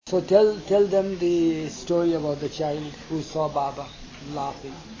So tell them the story about the child who saw Baba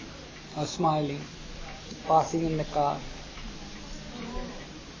laughing or smiling, passing in the car.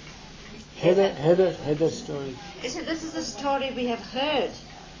 Heather's story. You see, this is a story we have heard,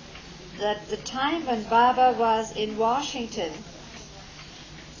 that the time when Baba was in Washington,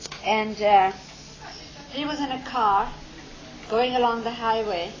 and he was in a car going along the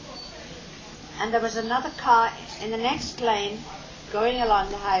highway, and there was another car in the next lane going along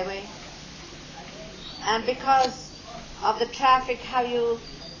the highway, and because of the traffic, how your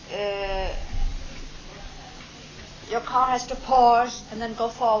car has to pause and then go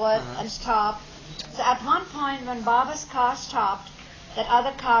forward and stop. So at one point when Baba's car stopped, that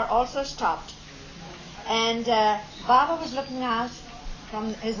other car also stopped. And Baba was looking out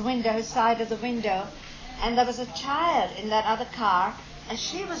from his window, his side of the window, and there was a child in that other car, and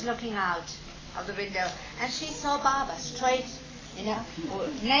she was looking out of the window, and she saw Baba straight,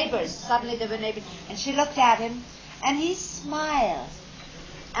 neighbors, suddenly they were neighbors, and she looked at him, and he smiled.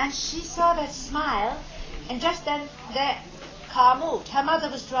 And she saw that smile, and just then the car moved. Her mother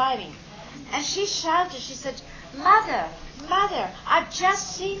was driving. And she shouted, she said, Mother, I've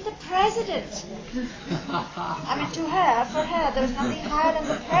just seen the president. I mean, for her, there was nothing higher than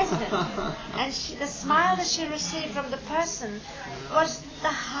the president. And the smile that she received from the person was the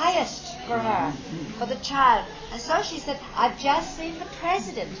highest for her, for the child. And so she said, I've just seen the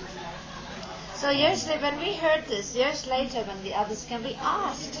president. So years later, when we heard this, years later, when the others came, we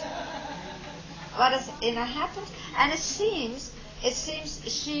asked, what has happened? And it seems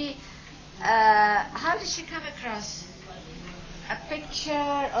she, how did she come across a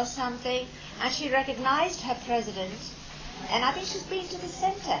picture or something, and she recognized her president, and I think she's been to the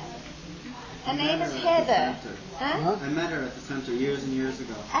center. Her name is Heather. Huh? I met her at the center years and years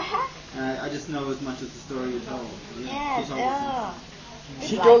ago. I just know as much as the story you told. Yes,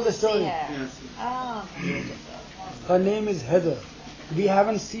 she told the story. Yes. Oh, beautiful. Her name is Heather. We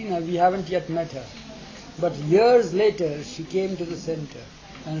haven't seen her, we haven't yet met her. But years later, she came to the center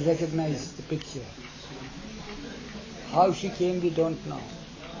and recognized the picture. How she came, we don't know.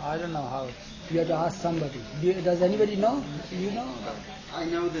 I don't know how. You have to ask somebody. Does anybody know? You know? I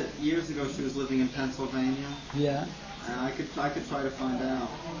know that years ago she was living in Pennsylvania. Yeah. I could try to find out,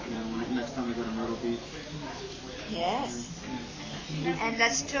 next time I go to Myrtle Beach. Yes. And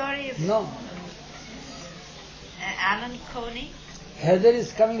that story of No. Alan Coney? Heather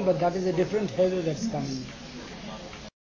is coming, but that is a different Heather that's coming.